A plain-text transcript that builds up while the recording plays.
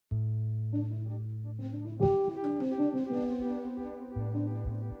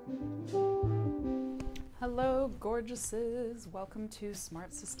gorgeouses! Welcome to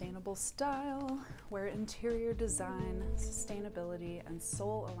Smart Sustainable Style, where interior design, sustainability, and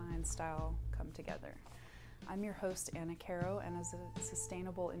soul-aligned style come together. I'm your host, Caro, and as a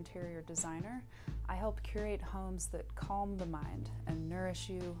sustainable interior designer, I help curate homes that calm the mind and nourish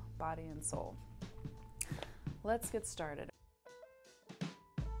you, body and soul. Let's get started.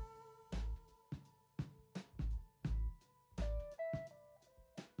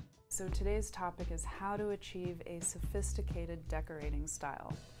 So today's topic is how to achieve a sophisticated decorating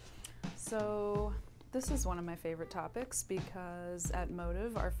style. So this is one of my favorite topics because at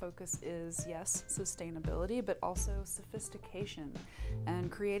MOTIV our focus is, yes, sustainability, but also sophistication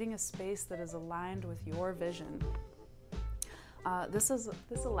and creating a space that is aligned with your vision. This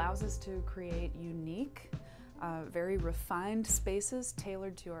allows us to create unique, very refined spaces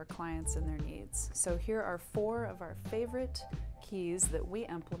tailored to our clients and their needs. So here are 4 of our favorite keys that we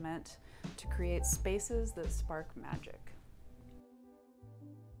implement to create spaces that spark magic.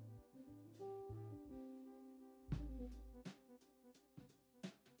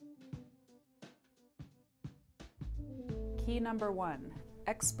 Key number 1,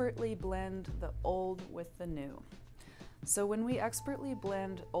 expertly blend the old with the new. So when we expertly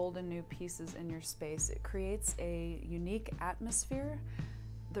blend old and new pieces in your space, it creates a unique atmosphere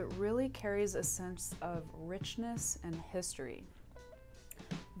that really carries a sense of richness and history.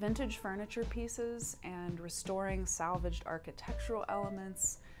 Vintage furniture pieces and restoring salvaged architectural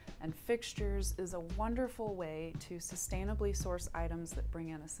elements and fixtures is a wonderful way to sustainably source items that bring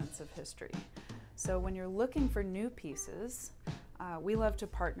in a sense of history. So when you're looking for new pieces, we love to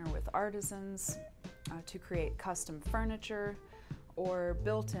partner with artisans to create custom furniture or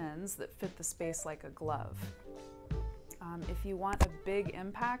built-ins that fit the space like a glove. If you want a big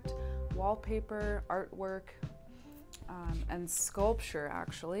impact, wallpaper, artwork, and sculpture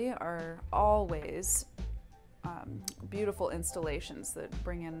actually are always beautiful installations that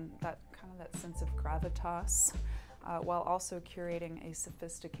bring in that sense of gravitas while also curating a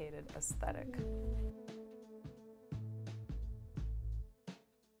sophisticated aesthetic.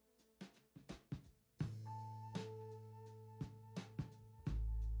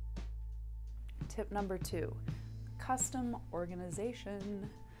 Tip number 2, custom organization.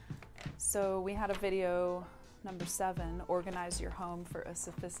 So we had a video number 7, organize your home for a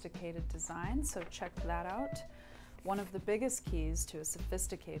sophisticated design, so check that out. One of the biggest keys to a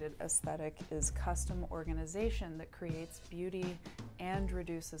sophisticated aesthetic is custom organization that creates beauty and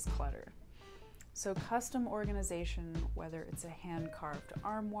reduces clutter. So custom organization, whether it's a hand-carved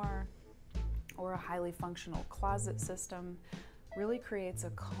armoire or a highly functional closet system, really creates a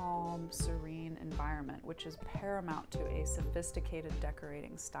calm, serene environment, which is paramount to a sophisticated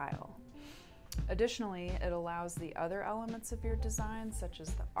decorating style. Additionally, it allows the other elements of your design, such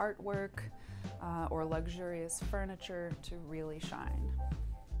as the artwork or luxurious furniture, to really shine.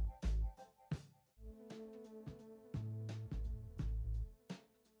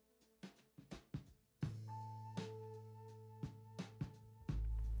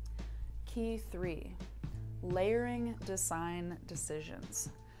 Key 3, layering design decisions.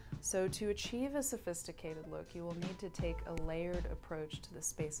 So to achieve a sophisticated look, you will need to take a layered approach to the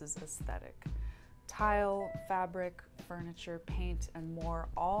space's aesthetic. Tile, fabric, furniture, paint, and more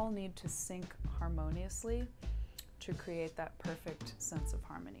all need to sync harmoniously to create that perfect sense of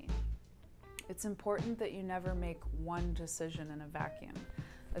harmony. It's important that you never make one decision in a vacuum.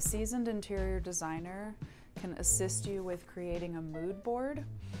 A seasoned interior designer can assist you with creating a mood board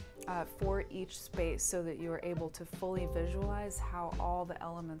for each space so that you are able to fully visualize how all the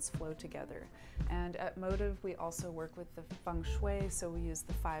elements flow together. And at MOTIV, we also work with the feng shui, so we use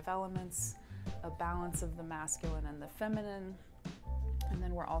the 5 elements, a balance of the masculine and the feminine, and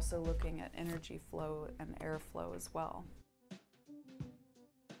then we're also looking at energy flow and airflow as well.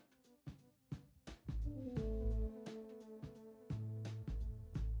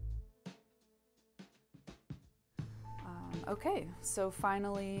 Okay, so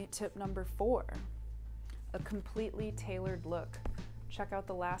finally, tip number 4, a completely tailored look. Check out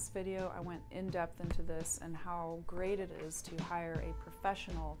the last video. I went in depth into this and how great it is to hire a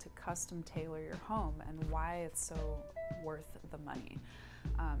professional to custom tailor your home and why it's so worth the money.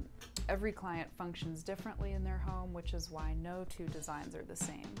 Every client functions differently in their home, which is why no 2 designs are the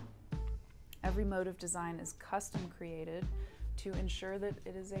same. Every MOTIV design is custom created to ensure that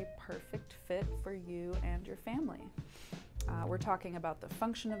it is a perfect fit for you and your family. We're talking about the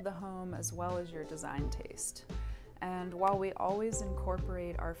function of the home as well as your design taste. And while we always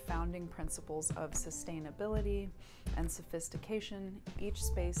incorporate our founding principles of sustainability and sophistication, each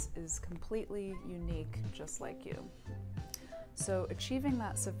space is completely unique, just like you. So achieving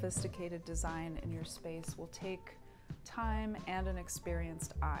that sophisticated design in your space will take time and an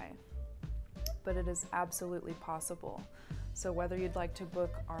experienced eye, but it is absolutely possible. So whether you'd like to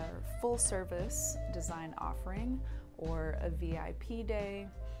book our full service design offering or a VIP day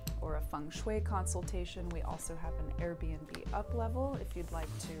or a feng shui consultation, we also have an Airbnb up level if you'd like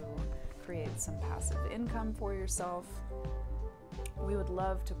to create some passive income for yourself. We would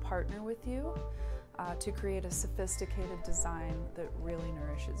love to partner with you to create a sophisticated design that really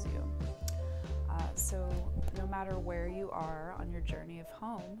nourishes you. So no matter where you are on your journey of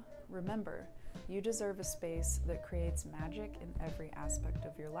home, remember, you deserve a space that creates magic in every aspect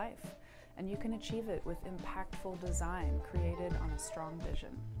of your life, and you can achieve it with impactful design created on a strong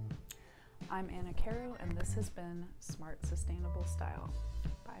vision. I'm Caro, and this has been Smart Sustainable Style.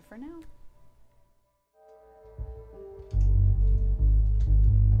 Bye for now.